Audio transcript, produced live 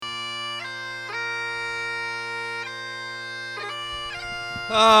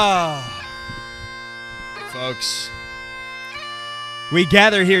Oh, folks, we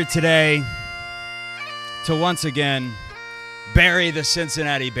gather here today to once again bury the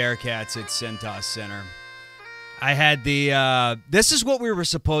Cincinnati Bearcats at Cintas Center. I had this is what we were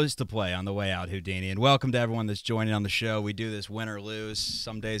supposed to play on the way out, Houdini, and welcome to everyone that's joining on the show. We do this win or lose.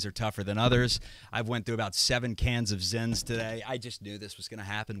 Some days are tougher than others. I've went through about 7 cans of Zins today. I just knew this was going to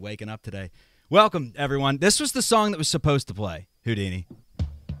happen waking up today. Welcome, everyone. This was the song that was supposed to play, Houdini.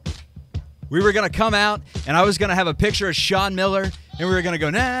 We were going to come out, and I was going to have a picture of Sean Miller, and we were going to go,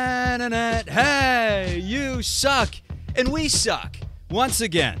 na, na, na, hey, you suck, and we suck. Once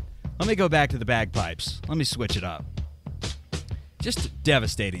again, let me go back to the bagpipes. Let me switch it up. Just a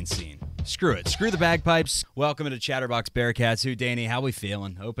devastating scene. Screw it. Screw the bagpipes. Welcome to Chatterbox Bearcats. Houdini, how we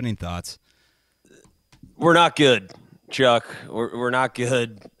feeling? Opening thoughts. We're not good, Chuck. We're not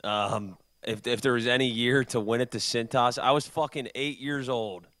good. If there was any year to win it to Cintas, I was fucking 8 years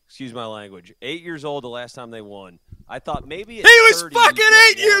old. Excuse my language. 8 years old the last time they won. I thought maybe he was fucking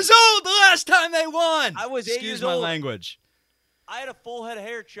 8 years old the last time they won. I was 8 years old. Excuse my language. I had a full head of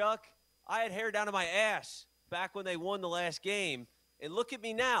hair, Chuck. I had hair down to my ass back when they won the last game. And look at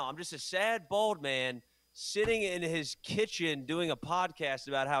me now. I'm just a sad, bald man sitting in his kitchen doing a podcast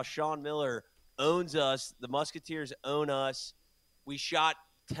about how Sean Miller owns us. The Musketeers own us. We shot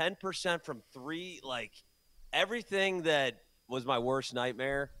 10% from three. Like, everything that was my worst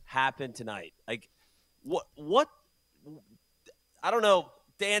nightmare happened tonight. Like, what? I don't know.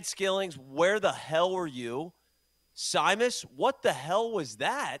 Dan Skillings, where the hell were you? Simus, what the hell was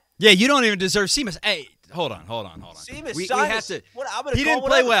that? Yeah, you don't even deserve Simus. Hey, hold on. Simus, we have to. He didn't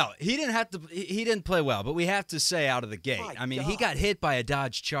play well. He didn't play well, but we have to say out of the gate. My I mean, God. He got hit by a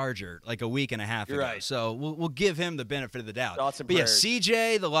Dodge Charger like a week and a half ago. Right. So we'll give him the benefit of the doubt. Thoughts and but yeah, prayers.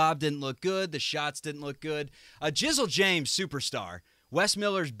 CJ, the lob didn't look good. The shots didn't look good. Jizzle James, superstar. Wes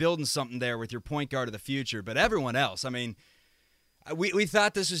Miller's building something there with your point guard of the future. But everyone else, I mean, we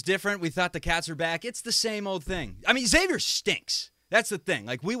thought this was different. We thought the Cats were back. It's the same old thing. I mean, Xavier stinks. That's the thing.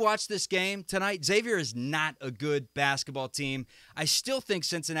 Like, we watched this game tonight. Xavier is not a good basketball team. I still think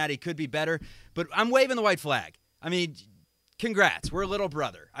Cincinnati could be better, but I'm waving the white flag. I mean, congrats. We're a little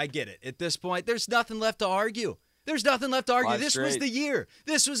brother. I get it. At this point, there's nothing left to argue. This was the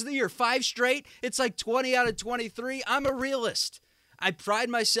year. 5 straight. It's like 20 out of 23. I'm a realist. I pride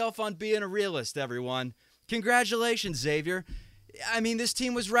myself on being a realist, everyone. Congratulations, Xavier. I mean, this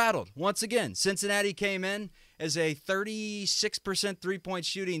team was rattled. Once again, Cincinnati came in as a 36% three-point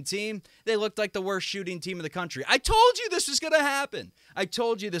shooting team. They looked like the worst shooting team in the country. I told you this was going to happen.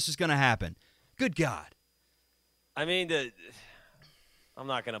 Good God. I mean, I'm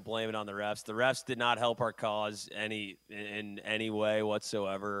not going to blame it on the refs. The refs did not help our cause in any way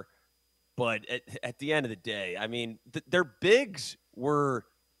whatsoever. But at the end of the day, I mean, their bigs were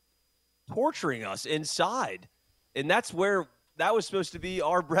torturing us inside. And that was supposed to be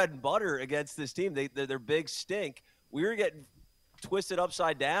our bread and butter against this team. Their big stink. We were getting twisted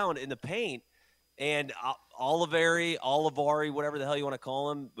upside down in the paint. And Olivari, whatever the hell you want to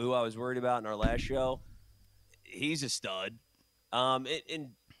call him, who I was worried about in our last show, he's a stud. And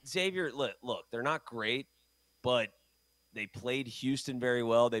Xavier, look, they're not great, but they played Houston very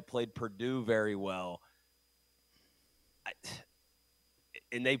well. They played Purdue very well.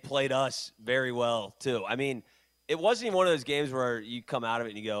 And they played us very well, too. I mean, it wasn't even one of those games where you come out of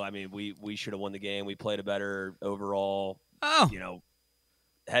it and you go, I mean, we should have won the game. We played a better overall,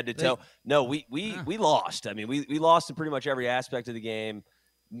 head to toe. No, we lost. I mean, we lost in pretty much every aspect of the game.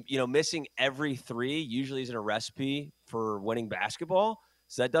 Missing every three usually isn't a recipe for winning basketball.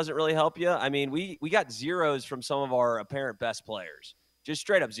 So that doesn't really help you. I mean, we got zeros from some of our apparent best players. Just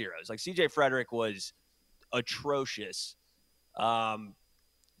straight up zeros. Like CJ Frederick was atrocious. Dan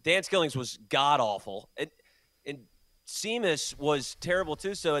Skillings was god-awful. And Simus was terrible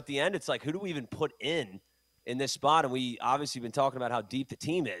too. So at the end, it's like, who do we even put in this spot? And we obviously been talking about how deep the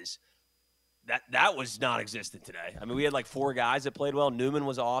team is. That was non-existent today. I mean, we had like 4 guys that played well. Newman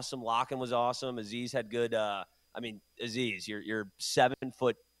was awesome. Locken was awesome. Aziz had good. Aziz, you're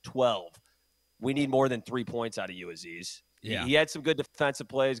 7'12". We need more than 3 points out of you, Aziz. Yeah. He had some good defensive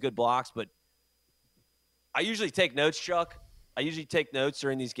plays, good blocks, but I usually take notes, Chuck. I usually take notes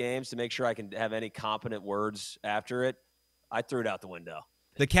during these games to make sure I can have any competent words after it. I threw it out the window.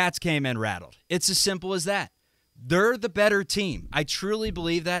 The Cats came in rattled. It's as simple as that. They're the better team. I truly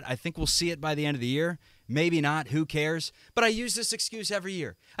believe that. I think we'll see it by the end of the year. Maybe not. Who cares? But I use this excuse every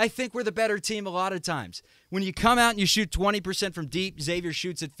year. I think we're the better team a lot of times. When you come out and you shoot 20% from deep, Xavier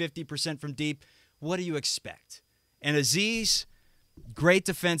shoots at 50% from deep, what do you expect? And Aziz, great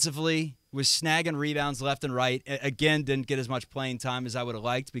defensively, was snagging rebounds left and right. Again, didn't get as much playing time as I would have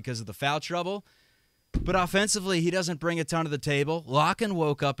liked because of the foul trouble. But offensively, he doesn't bring a ton to the table. Locken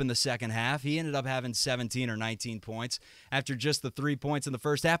woke up in the second half. He ended up having 17 or 19 points after just the 3 points in the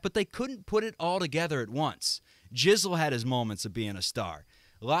first half, but they couldn't put it all together at once. Jizzle had his moments of being a star.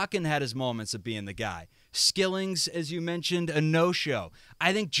 Locken had his moments of being the guy. Skillings, as you mentioned, a no-show.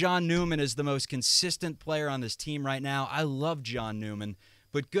 I think John Newman is the most consistent player on this team right now. I love John Newman,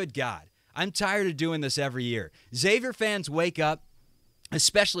 but good God, I'm tired of doing this every year. Xavier fans wake up,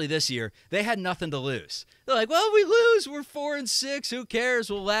 especially this year, they had nothing to lose. They're like, well, we lose. We're 4-6. Who cares?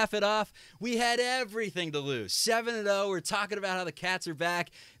 We'll laugh it off. We had everything to lose. 7-0. We're talking about how the Cats are back.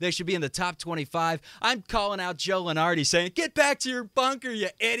 They should be in the top 25. I'm calling out Joe Lenardi saying, get back to your bunker, you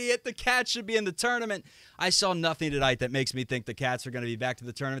idiot. The Cats should be in the tournament. I saw nothing tonight that makes me think the Cats are going to be back to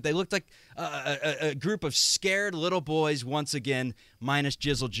the tournament. They looked like a group of scared little boys once again, minus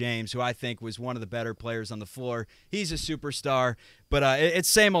Jizzle James, who I think was one of the better players on the floor. He's a superstar, but it's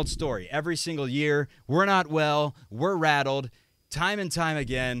same old story. Every single year, we're not well, we're rattled, time and time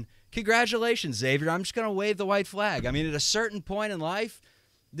again. Congratulations, Xavier. I'm just going to wave the white flag. I mean, at a certain point in life,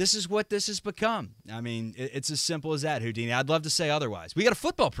 this is what this has become. I mean, it's as simple as that, Houdini. I'd love to say otherwise. We got a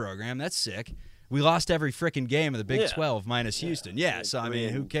football program. That's sick. We lost every freaking game of the Big 12 minus Houston. Yeah, so, I mean,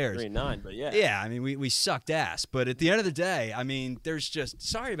 who cares? 3-9, but yeah. Yeah, I mean, we sucked ass. But at the end of the day, I mean, there's just –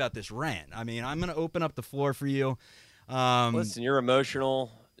 sorry about this rant. I mean, I'm going to open up the floor for you. Listen, you're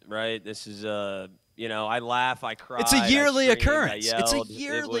emotional, right? This is I laugh, I cry. It's a yearly occurrence. It's a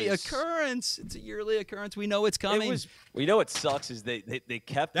yearly occurrence. It's a yearly occurrence. We know it's coming. We know what sucks is they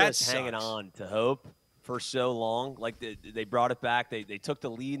kept us hanging on to hope for so long. Like they brought it back. They took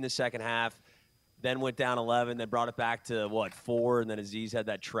the lead in the second half, then went down 11, then brought it back to 4, and then Aziz had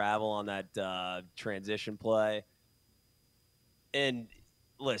that travel on that transition play. And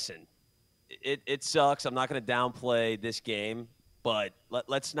listen, it sucks. I'm not going to downplay this game. But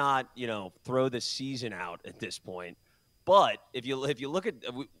let's not, throw the season out at this point. But if you look at,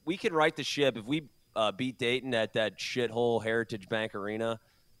 we can right the ship if we beat Dayton at that shithole Heritage Bank Arena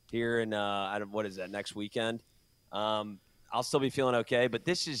here in what is that, next weekend. I'll still be feeling okay. But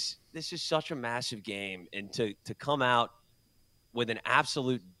this is such a massive game, and to come out with an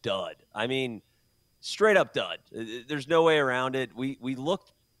absolute dud. I mean, straight up dud. There's no way around it. We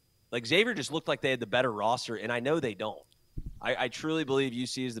looked like Xavier just looked like they had the better roster, and I know they don't. I truly believe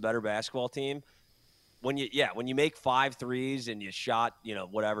UC is the better basketball team. When you make 5 threes and you shot,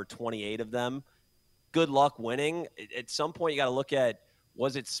 28 of them, good luck winning. At some point, you got to look at,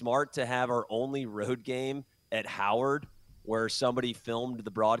 was it smart to have our only road game at Howard where somebody filmed the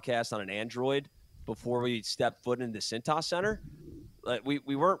broadcast on an Android before we stepped foot into the Cintas Center?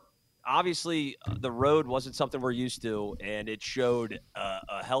 We weren't – obviously, the road wasn't something we're used to, and it showed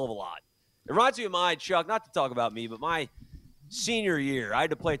a hell of a lot. It reminds me of my, Chuck, not to talk about me, but my – senior year, I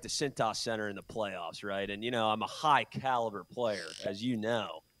had to play at the Cintas Center in the playoffs, right? And, I'm a high-caliber player, as you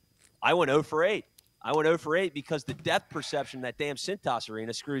know. I went 0 for 8. I went 0 for 8 because the depth perception in that damn Cintas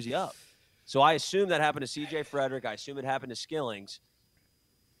Arena screws you up. So I assume that happened to C.J. Frederick. I assume it happened to Skillings.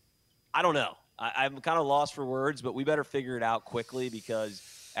 I don't know. I'm kind of lost for words, but we better figure it out quickly because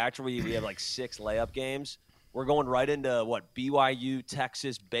after we have like 6 layup games, we're going right into, BYU,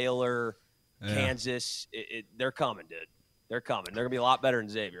 Texas, Baylor, Kansas. They're coming, dude. They're coming. They're going to be a lot better than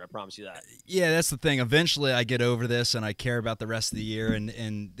Xavier. I promise you that. Yeah, that's the thing. Eventually, I get over this, and I care about the rest of the year,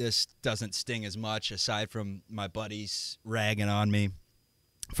 and this doesn't sting as much, aside from my buddies ragging on me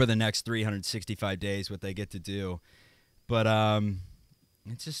for the next 365 days, what they get to do. But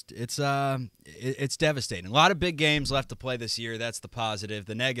it's devastating. A lot of big games left to play this year. That's the positive.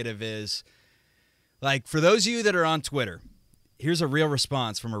 The negative is, for those of you that are on Twitter, here's a real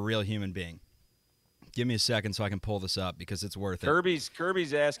response from a real human being. Give me a second so I can pull this up because it's worth it.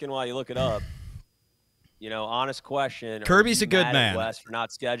 Kirby's asking while you look it up. Honest question. Kirby's a good man. West for not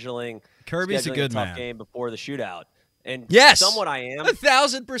scheduling. Kirby's a good man. Game before the shootout. And yes, somewhat I am.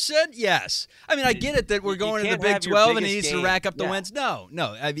 1,000%. Yes. I mean, I get it that we're going to the Big 12 and he needs to rack up the wins. No.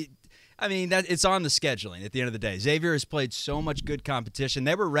 I mean that it's on the scheduling. At the end of the day, Xavier has played so much good competition.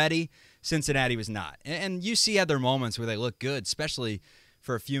 They were ready. Cincinnati was not. And UC had their moments where they looked good, especially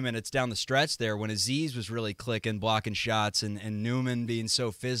for a few minutes down the stretch there when Aziz was really clicking, blocking shots, and Newman being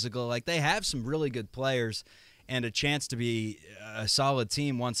so physical. They have some really good players and a chance to be a solid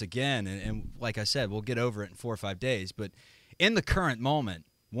team once again. And like I said, we'll get over it in 4 or 5 days. But in the current moment,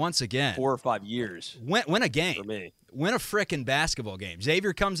 once again, 4 or 5 years. Win a game. For me. Win a frickin' basketball game.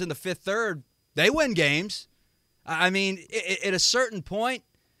 Xavier comes in the 5th, 3rd. They win games. I mean, at a certain point,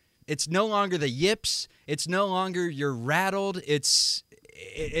 it's no longer the yips. It's no longer you're rattled. It's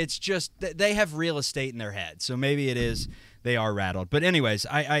it's just they have real estate in their head. So maybe it is they are rattled. But anyways,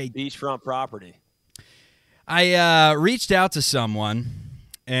 I beachfront property. I reached out to someone,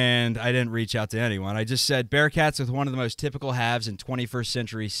 and I didn't reach out to anyone. I just said Bearcats with one of the most typical halves in 21st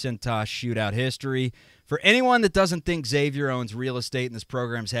century Cintas shootout history. For anyone that doesn't think Xavier owns real estate in this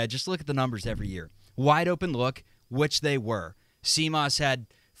program's head, just look at the numbers every year. Wide open look, which they were. Seamoss had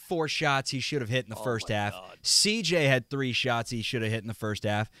 4 shots he should have hit in the first half. God. CJ had 3 shots he should have hit in the first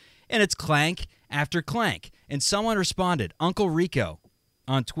half. And it's clank after clank. And someone responded, Uncle Rico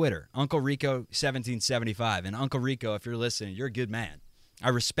on Twitter, Uncle Rico 1775. And Uncle Rico, if you're listening, you're a good man. I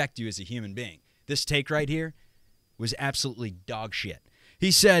respect you as a human being. This take right here was absolutely dog shit.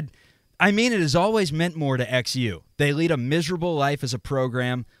 He said, I mean, it has always meant more to XU. They lead a miserable life as a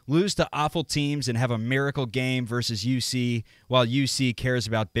program, lose to awful teams, and have a miracle game versus UC, while UC cares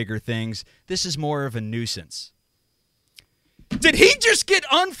about bigger things. This is more of a nuisance. Did he just get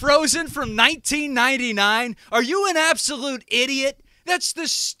unfrozen from 1999? Are you an absolute idiot? That's the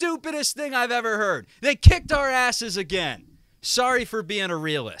stupidest thing I've ever heard. They kicked our asses again. Sorry for being a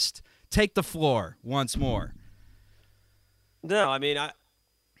realist. Take the floor once more. No, I mean, I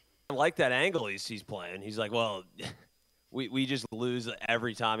like that angle he's playing. He's like, well, we just lose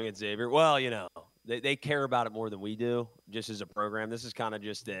every time against Xavier. Well, you know, they care about it more than we do just as a program. This is kind of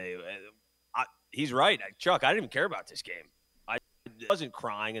just he's right. Chuck, I didn't even care about this game. I wasn't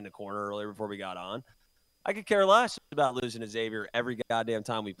crying in the corner earlier before we got on. I could care less about losing to Xavier every goddamn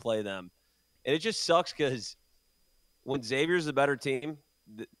time we play them. And it just sucks because when Xavier's the better team,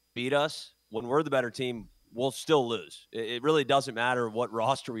 beat us, when we're the better team, we'll still lose. It really doesn't matter what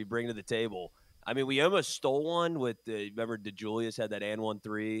roster we bring to the table. I mean, we almost stole one with remember DeJulius had that and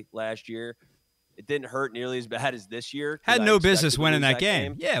 1-3 last year. It didn't hurt nearly as bad as this year. Had no business winning that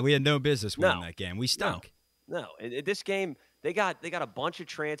game. Yeah, we had no business winning that game. We stunk. No. In this game, they got a bunch of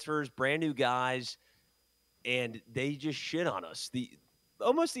transfers, brand new guys, and they just shit on us.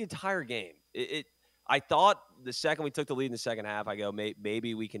 Almost the entire game. I thought the second we took the lead in the second half, I go,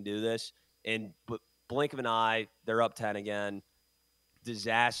 maybe we can do this. But blink of an eye, they're up 10 again.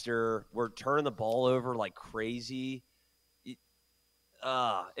 Disaster. We're turning the ball over like crazy.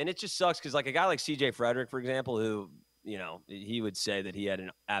 And it just sucks because like a guy like CJ Frederick, for example, who, you know, he would say that he had an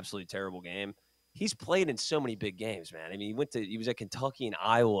absolutely terrible game. He's played in so many big games, man. I mean, he was at Kentucky and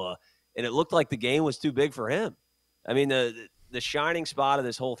Iowa, and it looked like the game was too big for him. I mean, the shining spot of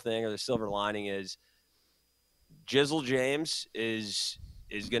this whole thing, or the silver lining, is Jizzle James is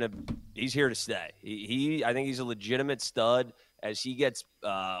he's here to stay. I think he's a legitimate stud as he gets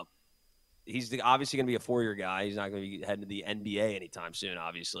he's obviously going to be a 4-year guy. He's not going to be heading to the NBA anytime soon,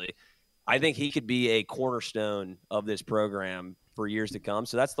 obviously. I think he could be a cornerstone of this program for years to come.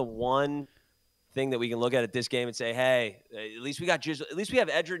 So that's the one thing that we can look at this game and say, hey, at least we got Jizzle, at least we have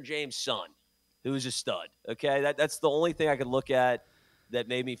Edgerrin James' son, who is a stud. Okay, that's the only thing I could look at that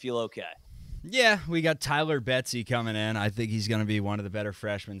made me feel okay. Yeah, we got Tyler Betsy coming in. I think he's going to be one of the better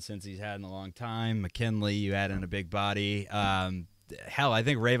freshmen since he's had in a long time. McKinley, you add in a big body. Hell, I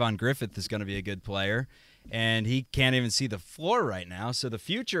think Rayvon Griffith is going to be a good player, and he can't even see the floor right now. So the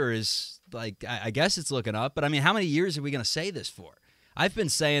future is, like, I guess it's looking up. But, I mean, how many years are we going to say this for? I've been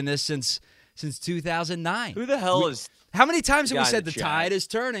saying this since 2009. Who the hell is – How many times have we said the tide is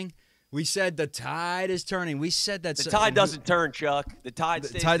turning? We said the tide is turning. We said that. The tide doesn't turn, Chuck. The tide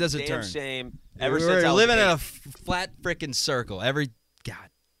doesn't turn. Same. We're living in a flat frickin' circle. God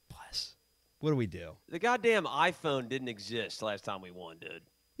bless. What do we do? The goddamn iPhone didn't exist last time we won, dude.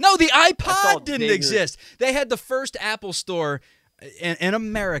 No, the iPod didn't exist. They had the first Apple store in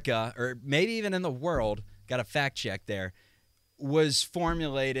America, or maybe even in the world. Got a fact check there. Was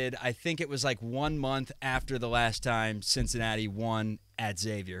formulated, I think it was like 1 month after the last time Cincinnati won at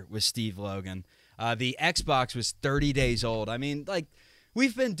Xavier with Steve Logan. The Xbox was 30 days old. I mean, like,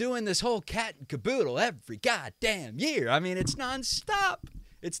 we've been doing this whole cat and caboodle every goddamn year. I mean, it's nonstop.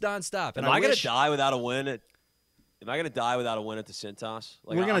 It's nonstop. And Am I going to die without a win? Am I going to die without a win at the Cintas?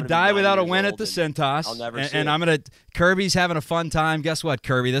 Like, we're going to die without a win at the Cintas. I'll never see it. And I'm going to – Kirby's having a fun time. Guess what,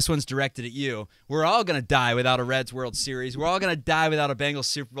 Kirby? This one's directed at you. We're all going to die without a Reds World Series. We're all going to die without a Bengals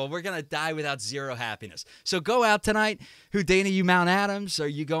Super Bowl. We're going to die without zero happiness. So go out tonight. Houdini, you Mount Adams? Are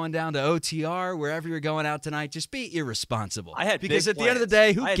you going down to OTR? Wherever you're going out tonight, just be irresponsible. Because at the end of the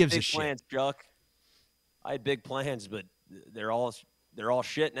day, who gives a shit? I had big plans, Chuck. I had big plans, but they're all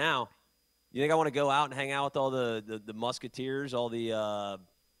shit now. You think I want to go out and hang out with all the Musketeers, all the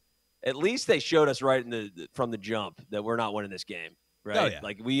at least they showed us from the jump that we're not winning this game, right? Oh, yeah.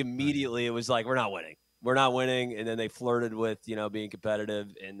 Like we immediately, it was like, we're not winning. we're not winning, and then they flirted with, being competitive,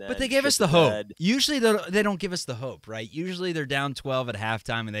 and then but they gave us the hope. Usually they don't give us the hope, right? Usually they're down 12 at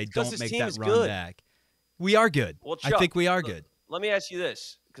halftime, and they don't make that run back. We are good. Well, Chuck, I think we are good. Let me ask you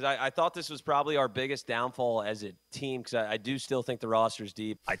this, because I thought this was probably our biggest downfall as a team, because I do still think the roster's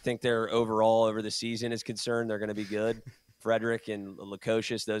deep. I think they're overall, over the season is concerned, they're going to be good. Frederick and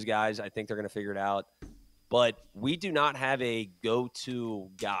Lukosius, those guys, I think they're going to figure it out. But we do not have a go-to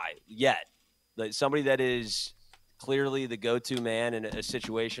guy yet. Somebody that is clearly the go-to man in a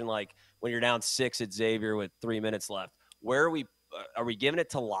situation like when you're down 6 at Xavier with 3 minutes left. Where are we giving it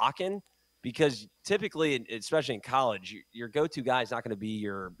to Locken? Because typically, especially in college, your go-to guy is not going to be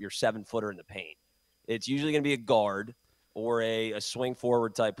your 7-footer in the paint. It's usually going to be a guard or a swing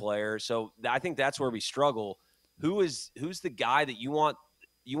forward type player. So I think that's where we struggle. Who's the guy that you want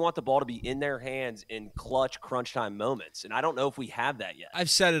the ball to be in their hands in clutch crunch time moments? And I don't know if we have that yet. I've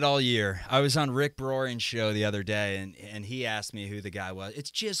said it all year. I was on Rick Brorian's show the other day, and he asked me who the guy was.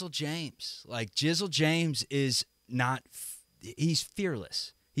 It's Jizzle James. Like, Jizzle James is not – he's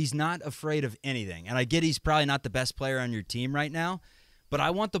fearless. He's not afraid of anything. And I get he's probably not the best player on your team right now, but I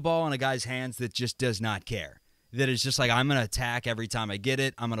want the ball in a guy's hands that just does not care. That is just like, I'm going to attack every time I get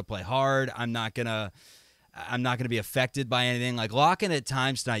it. I'm going to play hard. I'm not going to be affected by anything. Like, Locken at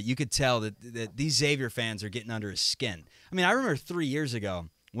times tonight, you could tell that these Xavier fans are getting under his skin. I mean, I remember 3 years ago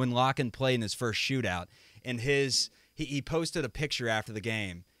when Locken played in his first shootout, and he posted a picture after the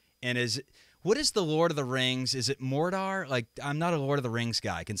game, and what is the Lord of the Rings? Is it Mordor? Like, I'm not a Lord of the Rings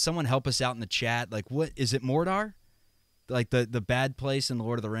guy. Can someone help us out in the chat? Like, what is it, Mordor? Like the bad place in the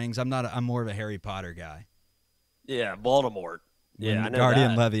Lord of the Rings? I'm more of a Harry Potter guy. Yeah, Voldemort. Yeah, I know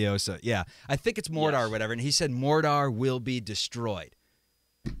Guardian that. Leviosa. Yeah, I think it's Mordor or whatever. And he said Mordor will be destroyed.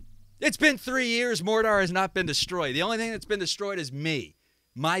 It's been 3 years. Mordor has not been destroyed. The only thing that's been destroyed is me,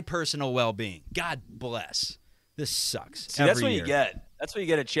 my personal well-being. God bless. This sucks. See, that's what you get. That's what you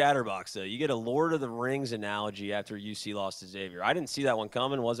get at Chatterbox, though. You get a Lord of the Rings analogy after UC lost to Xavier. I didn't see that one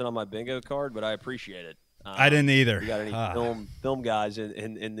coming. It wasn't on my bingo card, but I appreciate it. I didn't either. If you got any film guys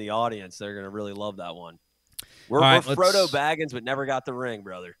in the audience, they're going to really love that one. We're Frodo Baggins, but never got the ring,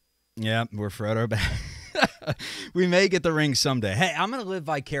 brother. Yeah, we're Frodo Baggins. We may get the ring someday. Hey, I'm going to live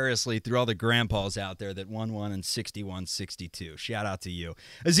vicariously through all the grandpas out there that won one in 61-62. Shout out to you.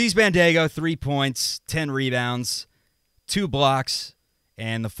 Aziz Bandago, 3 points, 10 rebounds, 2 blocks,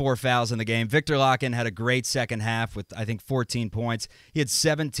 and the 4 fouls in the game. Victor Locken had a great second half with, I think, 14 points. He had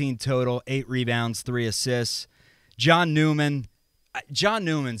 17 total, 8 rebounds, 3 assists. John Newman's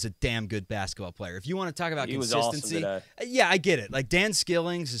a damn good basketball player. If you want to talk about consistency, was awesome today. Yeah, I get it. Like, Dan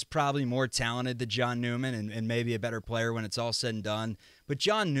Skillings is probably more talented than John Newman and maybe a better player when it's all said and done. But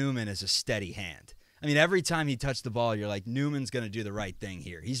John Newman is a steady hand. I mean, every time he touched the ball, you're like, Newman's going to do the right thing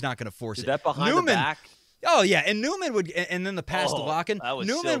here. He's not going to force it. That behind the back? Oh, yeah, and Newman would – and then the pass to Locken,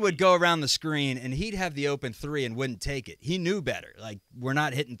 Newman would go around the screen, and he'd have the open three and wouldn't take it. He knew better. Like, we're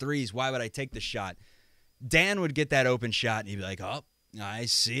not hitting threes. Why would I take the shot? Dan would get that open shot, and he'd be like, oh, I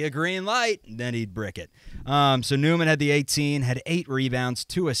see a green light. And then he'd brick it. So Newman had the 18, had 8 rebounds,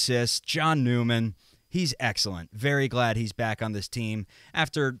 2 assists. John Newman, he's excellent. Very glad he's back on this team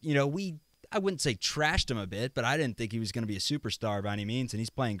after, I wouldn't say trashed him a bit, but I didn't think he was going to be a superstar by any means, and he's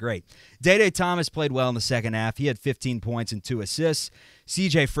playing great. Day Thomas played well in the second half. He had 15 points and 2 assists.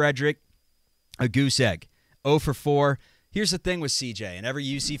 CJ Frederick, a goose egg, 0 for 4. Here's the thing with CJ, and every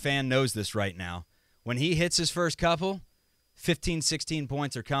UC fan knows this right now. When he hits his first couple, 15, 16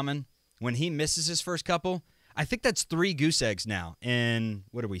 points are coming. When he misses his first couple, I think that's 3 goose eggs now in,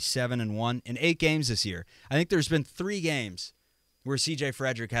 7-1? In 8 games this year. I think there's been 3 games where CJ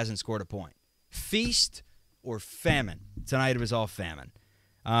Frederick hasn't scored a point. Feast or famine. Tonight it was all famine.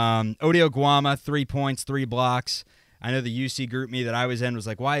 Odio Guama, 3 points, 3 blocks. I know the UC group me that I was in was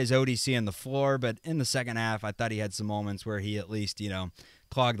like, why is Odie seeing the floor? But in the second half, I thought he had some moments where he at least,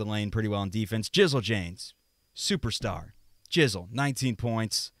 clogged the lane pretty well in defense. Jizzle James, superstar. Jizzle, 19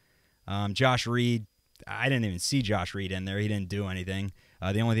 points. Josh Reed, I didn't even see Josh Reed in there. He didn't do anything.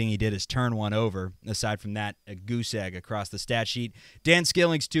 The only thing he did is turn one over. Aside from that, a goose egg across the stat sheet. Dan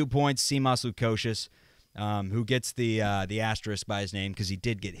Skillings, 2 points. Simas Lukosius, who gets the asterisk by his name because he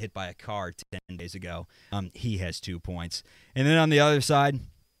did get hit by a car 10 days ago. He has 2 points. And then on the other side,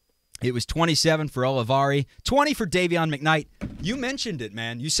 it was 27 for Olivari, 20 for Davion McKnight. You mentioned it,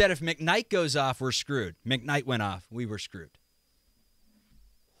 man. You said if McKnight goes off, we're screwed. McKnight went off. We were screwed.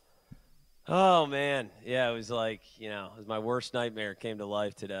 Oh, man. Yeah, it was like, it was my worst nightmare came to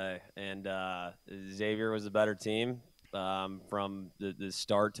life today. And Xavier was a better team from the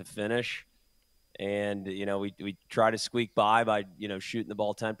start to finish. And, we tried to squeak by shooting the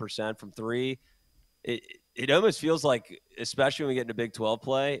ball 10% from 3. it almost feels like, especially when we get into Big 12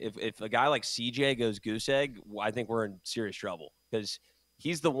 play, if a guy like CJ goes goose egg, I think we're in serious trouble because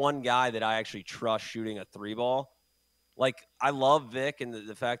he's the one guy that I actually trust shooting a 3-ball. Like, I love Vic and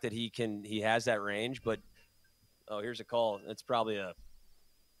the fact that he has that range, but here's a call. It's probably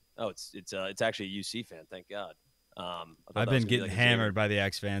it's actually a UC fan. Thank God. I've been getting hammered by the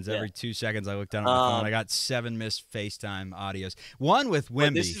X fans. Every 2 seconds I look down at my phone. I got 7 missed FaceTime audios. One with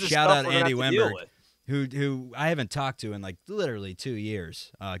Wimby. Shout out Andy Wimber, who I haven't talked to in like literally 2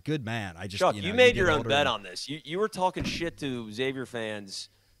 years. Good man. Chuck, you made your own bet on this. You were talking shit to Xavier fans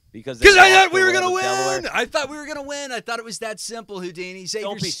because I thought we were going to win. I thought we were going to win. I thought it was that simple, Houdini.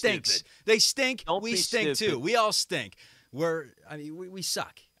 Xavier stinks. Stupid. They stink. We stink too. We all stink. We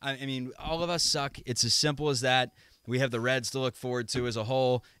suck. I mean, all of us suck. It's as simple as that. We have the Reds to look forward to as a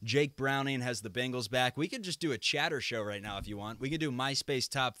whole. Jake Browning has the Bengals back. We could just do a chatter show right now if you want. We could do MySpace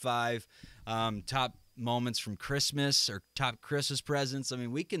top 5, top moments from Christmas or top Christmas presents. I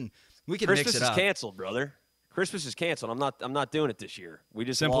mean, we can mix it up. Christmas is canceled, brother. Christmas is canceled. I'm not doing it this year. We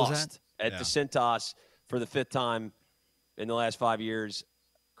just lost at the Cintas for the 5th time in the last 5 years.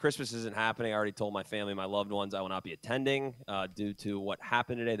 Christmas isn't happening. I already told my family, my loved ones, I will not be attending due to what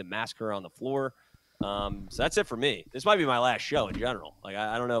happened today, the massacre on the floor. So that's it for me. This might be my last show in general. Like,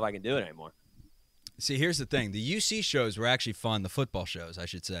 I don't know if I can do it anymore. See, here's the thing. The UC shows were actually fun. The football shows, I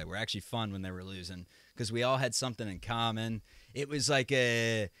should say, were actually fun when they were losing because we all had something in common. It was like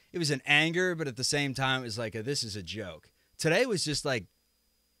it was an anger, but at the same time, it was like this is a joke. Today was just like,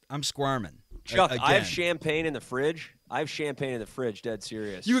 I'm squirming. Chuck, I have champagne in the fridge. Dead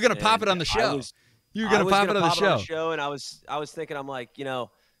serious. You were going to pop it on the show. You were going to pop it on the show. And I was thinking, I'm like,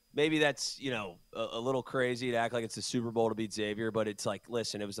 maybe that's, a little crazy to act like it's the Super Bowl to beat Xavier, but it's like,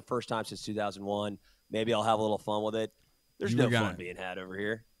 listen, it was the first time since 2001. Maybe I'll have a little fun with it. There's no fun being had over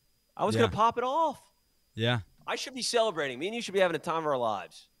here. I was going to pop it off. Yeah. I should be celebrating. Me and you should be having a time of our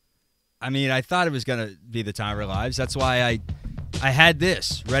lives. I mean, I thought it was going to be the time of our lives. That's why I had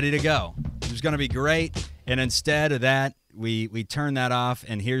this ready to go. It was going to be great. And instead of that, we turned that off,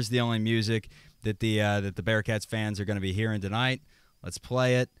 and here's the only music that the Bearcats fans are going to be hearing tonight. Let's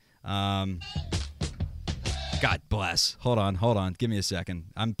play it. God bless. Hold on. Give me a second.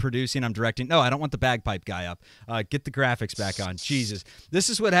 I'm producing. I'm directing. No, I don't want the bagpipe guy up. Get the graphics back on. Jesus. This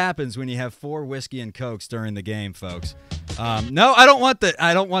is what happens when you have 4 whiskey and cokes during the game, folks. No, I don't want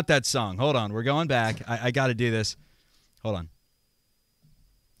that song. Hold on. We're going back. I got to do this. Hold on.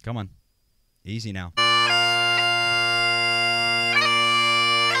 Come on. Easy now.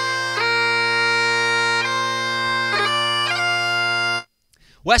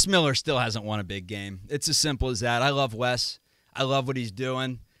 Wes Miller still hasn't won a big game. It's as simple as that. I love Wes. I love what he's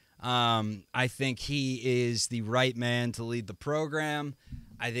doing. I think he is the right man to lead the program.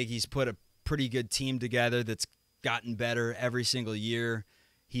 I think he's put a pretty good team together that's gotten better every single year.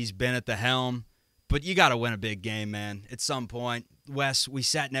 He's been at the helm. But you got to win a big game, man, at some point. Wes, we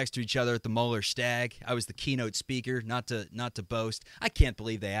sat next to each other at the Moeller Stag. I was the keynote speaker, not to boast. I can't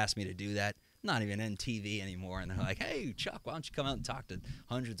believe they asked me to do that. Not even in TV anymore. And they're like, hey, Chuck, why don't you come out and talk to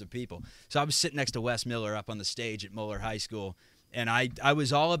hundreds of people? So I was sitting next to Wes Miller up on the stage at Moeller High School, and I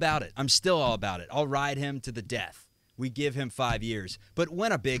was all about it. I'm still all about it. I'll ride him to the death. We give him 5 years. But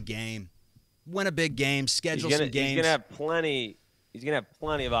win a big game. Schedule some games. He's gonna have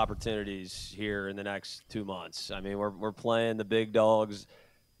plenty of opportunities here in the next 2 months. I mean, we're playing the big dogs.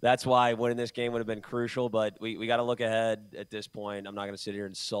 That's why winning this game would have been crucial, but we got to look ahead at this point. I'm not going to sit here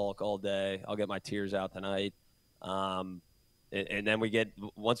and sulk all day. I'll get my tears out tonight. And then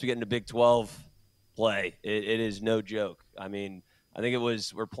once we get into Big 12 play, it is no joke. I mean, I think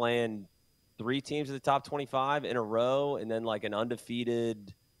we're playing 3 teams in the top 25 in a row, and then like an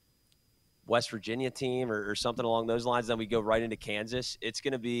undefeated West Virginia team or something along those lines. Then we go right into Kansas. It's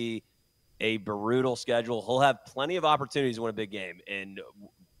going to be a brutal schedule. He'll have plenty of opportunities to win a big game, and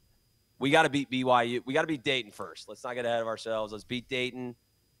we got to beat BYU. We got to beat Dayton first. Let's not get ahead of ourselves. Let's beat Dayton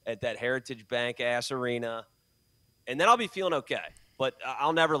at that Heritage Bank-ass arena, and then I'll be feeling okay. But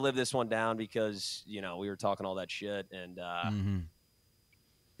I'll never live this one down because, we were talking all that shit, and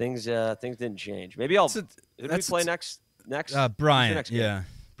things didn't change. Maybe who do we play next? Bryant. Next game?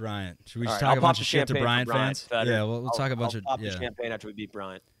 Bryant. Should we just talk a bunch of shit to Bryant fans? Yeah, we'll talk a bunch of – the champagne after we beat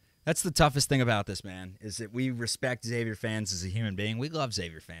Bryant. That's the toughest thing about this, man, is that we respect Xavier fans as a human being. We love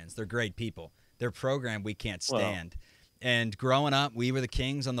Xavier fans. They're great people. Their program we can't stand. And growing up, we were the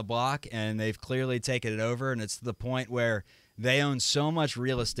kings on the block, and they've clearly taken it over, and it's to the point where they own so much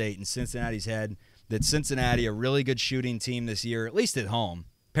real estate in Cincinnati's head that Cincinnati, a really good shooting team this year, at least at home,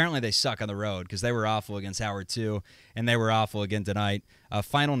 Apparently they suck on the road because they were awful against Howard too, and they were awful again tonight.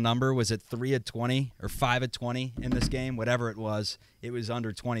 Final number was at 3 of 20 or 5 of 20 in this game, whatever it was. It was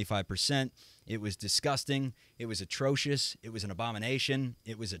under 25%. It was disgusting. It was atrocious. It was an abomination.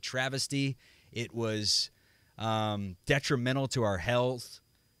 It was a travesty. It was detrimental to our health.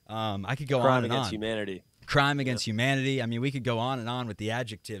 I could go on and on. Crime against humanity. Crime against humanity. I mean, we could go on and on with the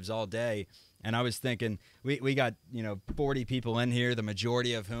adjectives all day. And I was thinking, we got 40 people in here, the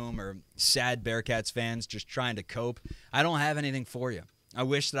majority of whom are sad Bearcats fans just trying to cope. I don't have anything for you. I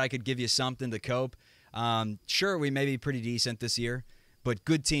wish that I could give you something to cope. Sure, we may be pretty decent this year, but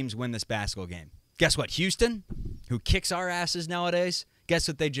good teams win this basketball game. Guess what? Houston, who kicks our asses nowadays, guess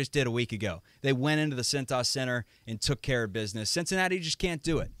what they just did a week ago? They went into the Cintas Center and took care of business. Cincinnati just can't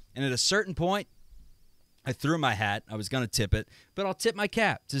do it. And at a certain point, I threw my hat. I was going to tip it, but I'll tip my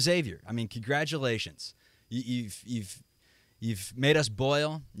cap to Xavier. I mean, congratulations. You've made us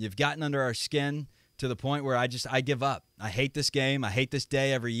boil. You've gotten under our skin to the point where I give up. I hate this game. I hate this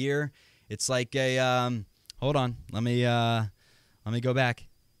day every year. It's like a hold on. Let me go back.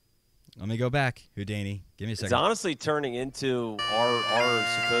 Houdini, give me a second. It's honestly turning into our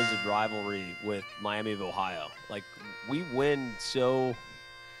supposed rivalry with Miami of Ohio. Like we win so.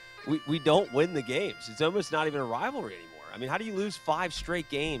 We don't win the games. It's almost not even a rivalry anymore. I mean, how do you lose 5 straight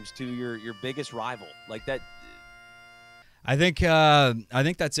games to your biggest rival like that? I think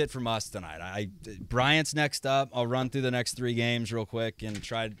that's it from us tonight. Bryant's next up. I'll run through the next 3 games real quick and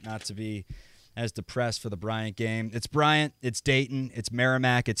try not to be as depressed for the Bryant game. It's Bryant, it's Dayton, it's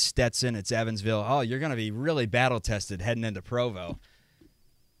Merrimack, it's Stetson, it's Evansville. Oh, you're going to be really battle-tested heading into Provo.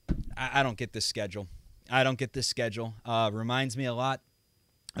 I don't get this schedule. Reminds me a lot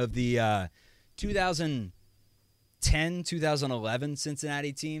of the 2010-2011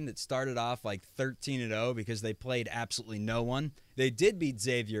 Cincinnati team that started off like 13-0 because they played absolutely no one. They did beat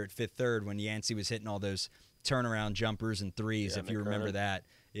Xavier at Fifth Third when Yancey was hitting all those turnaround jumpers and threes, if you remember that.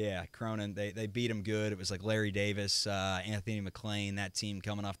 Yeah, Cronin, they beat him good. It was like Larry Davis, Anthony McLean, that team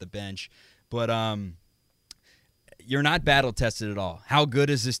coming off the bench. But you're not battle-tested at all. How good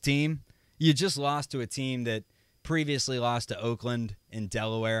is this team? You just lost to a team that previously lost to Oakland in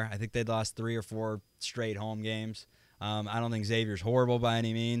Delaware. I think they'd lost 3 or 4 straight home games. I don't think Xavier's horrible by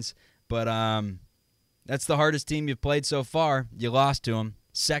any means, but that's the hardest team you've played so far. You lost to them.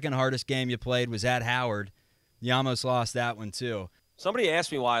 Second hardest game you played was at Howard. You almost lost that one too. Somebody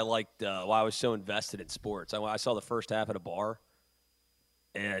asked me why I was so invested in sports. I saw the first half at a bar,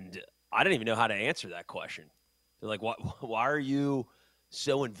 and I didn't even know how to answer that question. They're like, why are you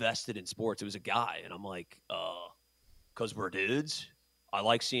so invested in sports? It was a guy, and I'm like, because we're dudes. I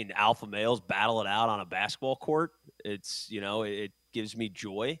like seeing alpha males battle it out on a basketball court. It's, it gives me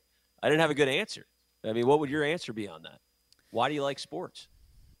joy. I didn't have a good answer. I mean, what would your answer be on that? Why do you like sports?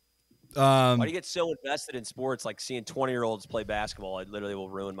 Why do you get so invested in sports, like seeing 20-year-olds play basketball? It literally will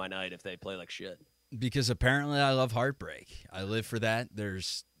ruin my night if they play like shit. Because apparently I love heartbreak. I live for that.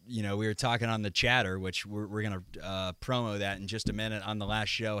 There's we were talking on the chatter, which we're going to promo that in just a minute on the last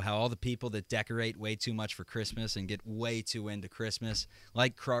show, how all the people that decorate way too much for Christmas and get way too into Christmas,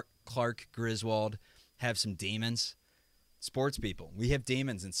 like Clark Griswold, have some demons. Sports people, we have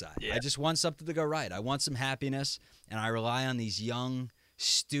demons inside. Yeah. I just want something to go right. I want some happiness, and I rely on these young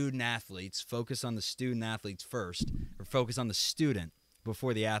student athletes. Focus on the student athletes first, or focus on the student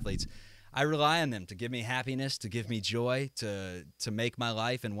before the athletes. I rely on them to give me happiness, to give me joy, to make my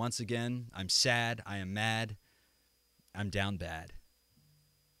life. And once again, I'm sad. I am mad. I'm down bad.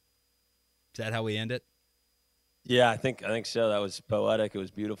 Is that how we end it? Yeah, I think so. That was poetic. It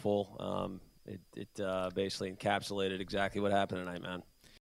was beautiful. It basically encapsulated exactly what happened tonight, man.